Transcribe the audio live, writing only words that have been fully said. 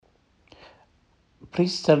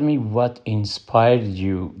Please tell me what inspired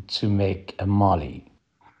you to make a Mali.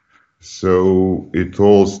 So it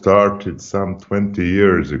all started some 20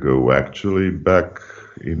 years ago, actually, back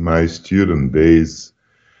in my student days,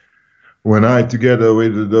 when I, together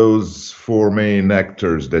with those four main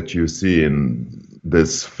actors that you see in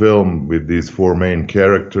this film, with these four main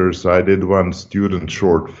characters, I did one student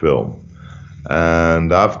short film.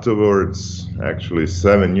 And afterwards, actually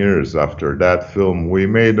 7 years after that film, we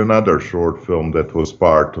made another short film that was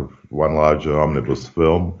part of one larger omnibus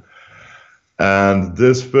film. And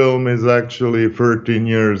this film is actually 13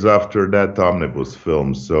 years after that omnibus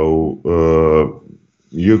film. So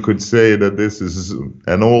you could say that this is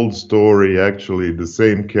an old story, actually, the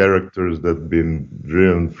same characters that been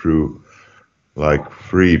driven through like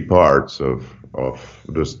three parts of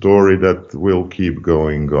the story that will keep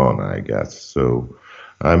going on, I guess. So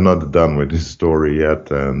I'm not done with this story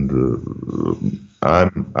yet, and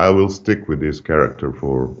I will stick with this character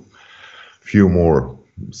for few more,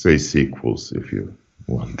 say, sequels if you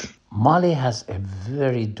want. Mali has a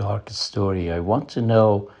very dark story. I want to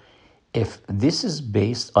know if this is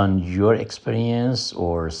based on your experience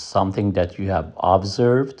or something that you have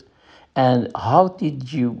observed, and how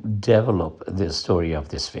did you develop the story of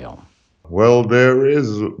this film? Well, there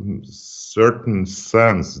is a certain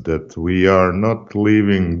sense that we are not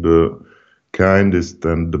living the kindest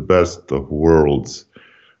and the best of worlds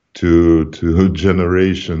to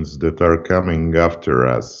generations that are coming after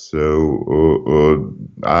us. So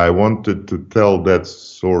I wanted to tell that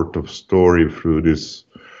sort of story through this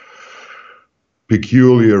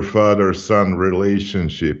peculiar father-son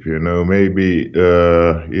relationship. Maybe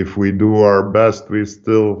if we do our best, we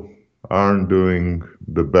still aren't doing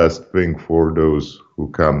the best thing for those who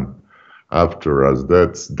come after us.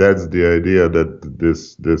 That's the idea that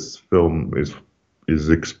this film is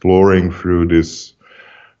exploring through this,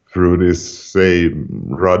 say,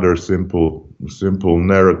 rather simple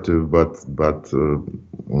narrative, but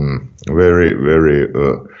very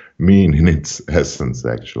mean in its essence,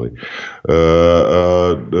 actually.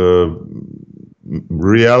 The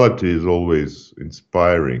reality is always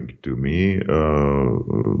inspiring to me.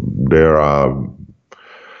 There are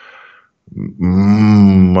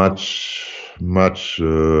much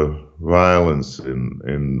violence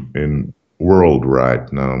in world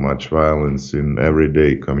right now, much violence in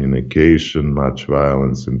everyday communication, much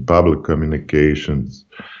violence in public communications.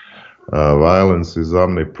 Violence is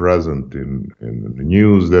omnipresent in the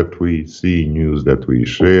news that we see, news that we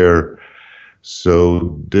share.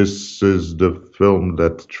 So this is the film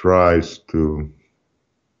that tries to,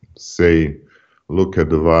 say, look at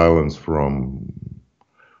the violence from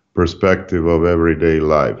perspective of everyday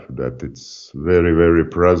life, that it's very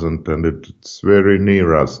present, and it's very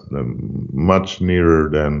near us, much nearer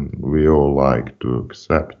than we all like to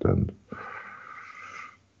accept. And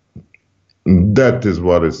that is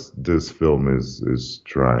what this film is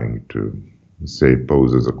trying to say,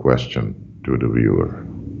 poses a question to the viewer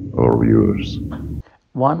or viewers.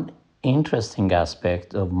 One interesting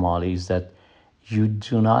aspect of Mali is that you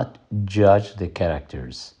do not judge the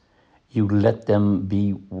characters. You let them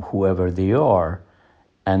be whoever they are,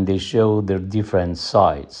 and they show their different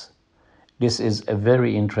sides. This is a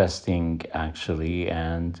very interesting, actually,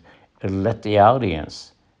 and let the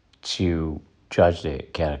audience to judge the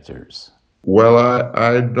characters. Well,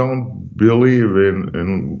 I don't believe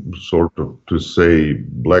in sort of, to say,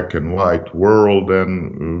 black and white world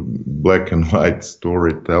and black and white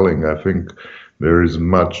storytelling. I think there is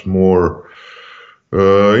much more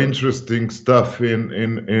interesting stuff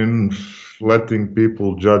in letting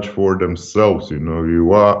people judge for themselves. We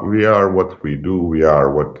are what we do, we are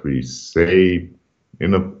what we say,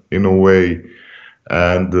 in a way.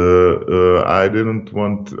 And I didn't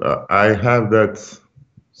want. I have that,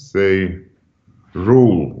 say,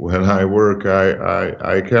 rule when I work.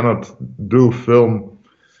 I cannot do film.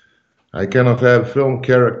 I cannot have film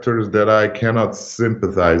characters that I cannot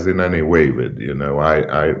sympathize in any way with.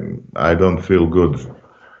 I don't feel good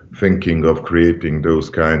thinking of creating those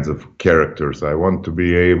kinds of characters. I want to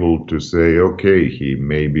be able to say, okay, he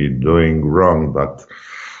may be doing wrong, but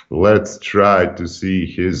let's try to see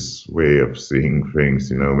his way of seeing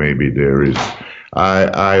things. Maybe there is.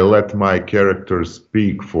 I let my characters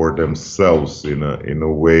speak for themselves in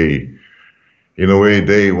a way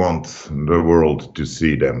they want the world to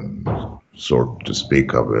see them, sort to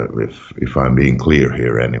speak of it, if I'm being clear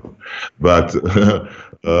here anyway. But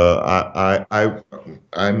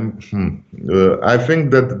I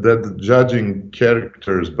think that judging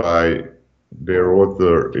characters by their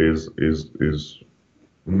author is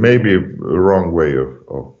maybe a wrong way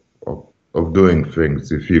of doing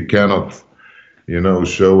things. If you cannot,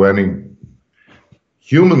 show any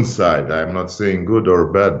human side. I'm not saying good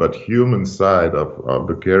or bad, but human side of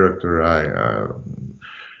the character.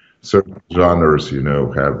 Certain genres,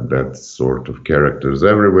 have that sort of characters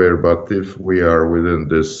everywhere. But if we are within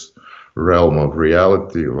this realm of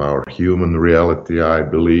reality, of our human reality, I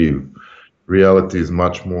believe reality is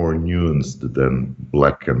much more nuanced than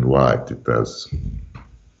black and white. It has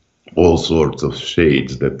all sorts of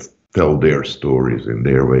shades that tell their stories in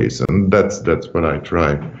their ways, and that's what I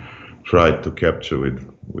try to capture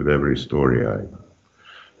with every story I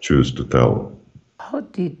choose to tell. How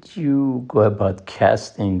did you go about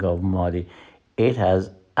casting of Mali? It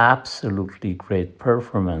has absolutely great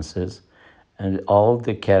performances, and all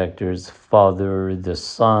the characters, father, the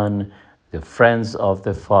son, the friends of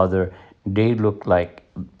the father, they look like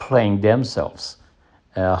playing themselves.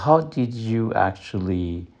 How did you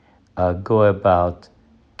actually go about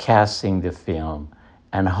casting the film,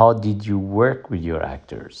 and how did you work with your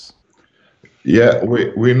actors? Yeah,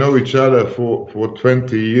 we know each other for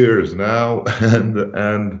 20 years now,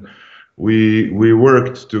 and we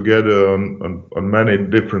worked together on many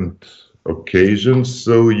different occasions.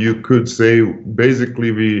 So you could say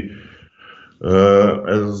basically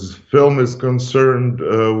as film is concerned,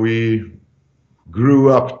 we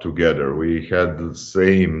grew up together. We had the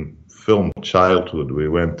same film childhood. We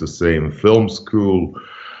went to same film school.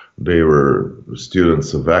 They were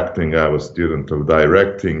students of acting. I was student of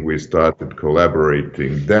directing. We started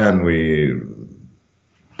collaborating. Then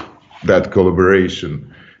that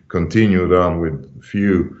collaboration continued on with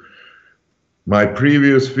few my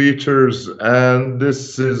previous features, and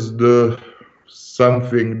this is the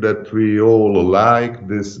something that we all like.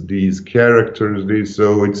 These characters.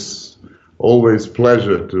 So it's always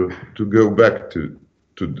pleasure to go back to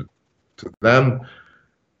them,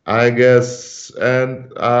 I guess,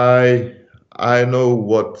 and I know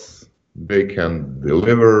what they can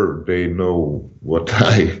deliver. They know what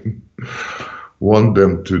I want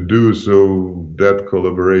them to do, so that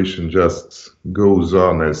collaboration just goes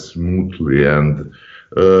on as smoothly. And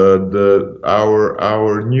the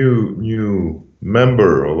our new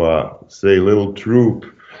member of a say little troupe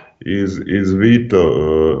is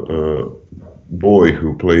Vito, boy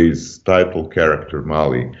who plays title character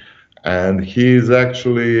Mali, and he is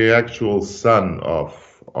actually actual son of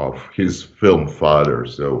his film father.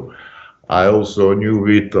 So I also knew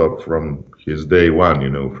Vito from his day one,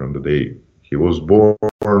 from the day he was born,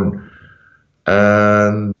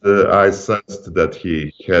 and I sensed that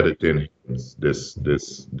he had it in him,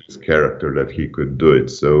 this character, that he could do it.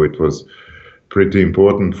 So it was pretty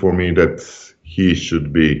important for me that he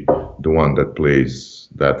should be the one that plays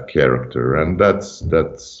that character, and that's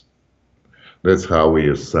how we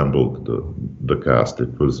assembled the cast.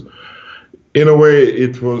 It was, in a way,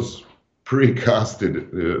 it was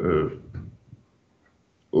pre-casted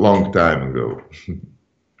long time ago.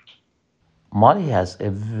 Mali has a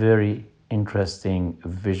very interesting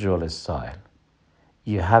visual style.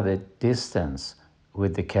 You have a distance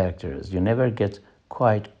with the characters. You never get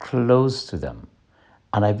quite close to them.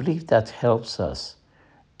 And I believe that helps us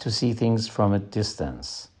to see things from a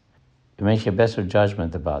distance. You make a better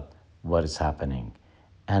judgment about what is happening,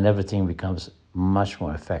 and everything becomes much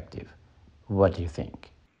more effective. What do you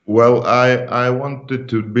think? Well, I wanted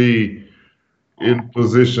to be in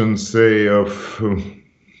position, say, of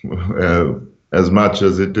uh, as much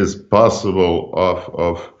as it is possible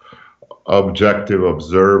of objective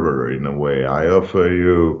observer. In a way, I offer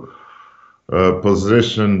you a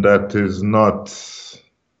position that is not,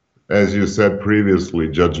 as you said previously,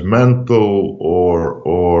 judgmental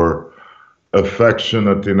or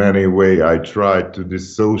affectionate in any way. I try to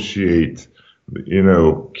dissociate,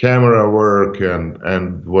 camera work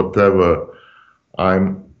and whatever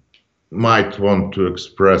I might want to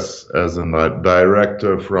express as a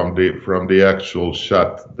director from the actual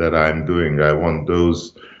shot that I'm doing. I want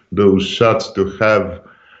those shots to have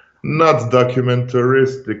not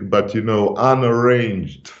documentaristic, but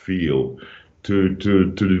unarranged feel,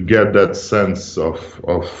 to get that sense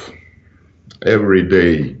of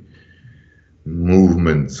everyday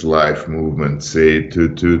movements, life movements, say, to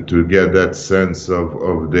get that sense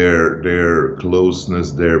of their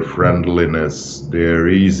closeness, their friendliness, their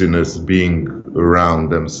easiness being around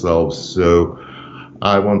themselves. So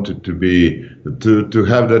I wanted to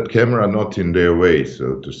have that camera not in their way,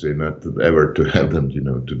 so to say, not ever to have them,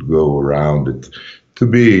 to go around it, to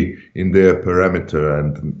be in their perimeter,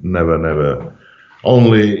 and never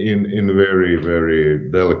only in very, very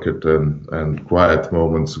delicate and quiet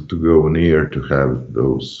moments to go near, to have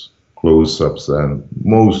those close-ups, and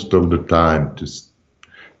most of the time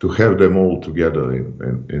to have them all together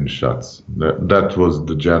in shots. That was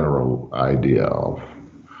the general idea of.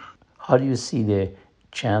 How do you see the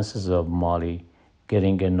chances of Mali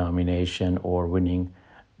getting a nomination or winning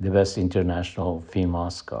the Best International Film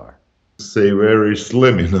Oscar? Say very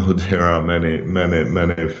slim, there are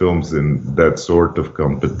many films in that sort of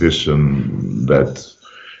competition that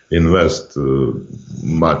invest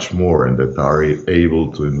much more and that are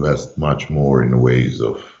able to invest much more in ways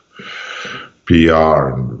of PR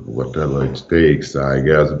and whatever it takes, I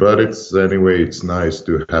guess. But it's anyway, it's nice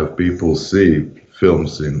to have people see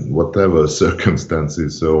films in whatever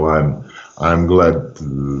circumstances. So I'm glad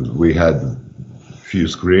we had few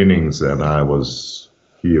screenings, and I was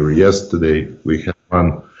here yesterday. We had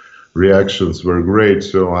one. Reactions were great,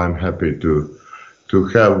 so I'm happy to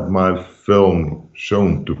have my film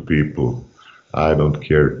shown to people. I don't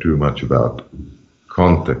care too much about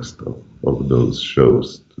context of those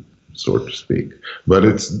shows, so to speak. But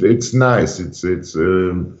it's nice.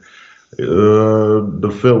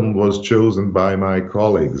 The film was chosen by my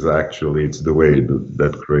colleagues. Actually, it's the way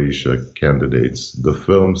that Croatia candidates the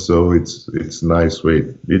film. So it's nice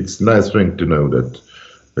way. It's nice thing to know that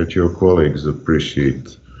your colleagues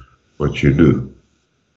appreciate what you do.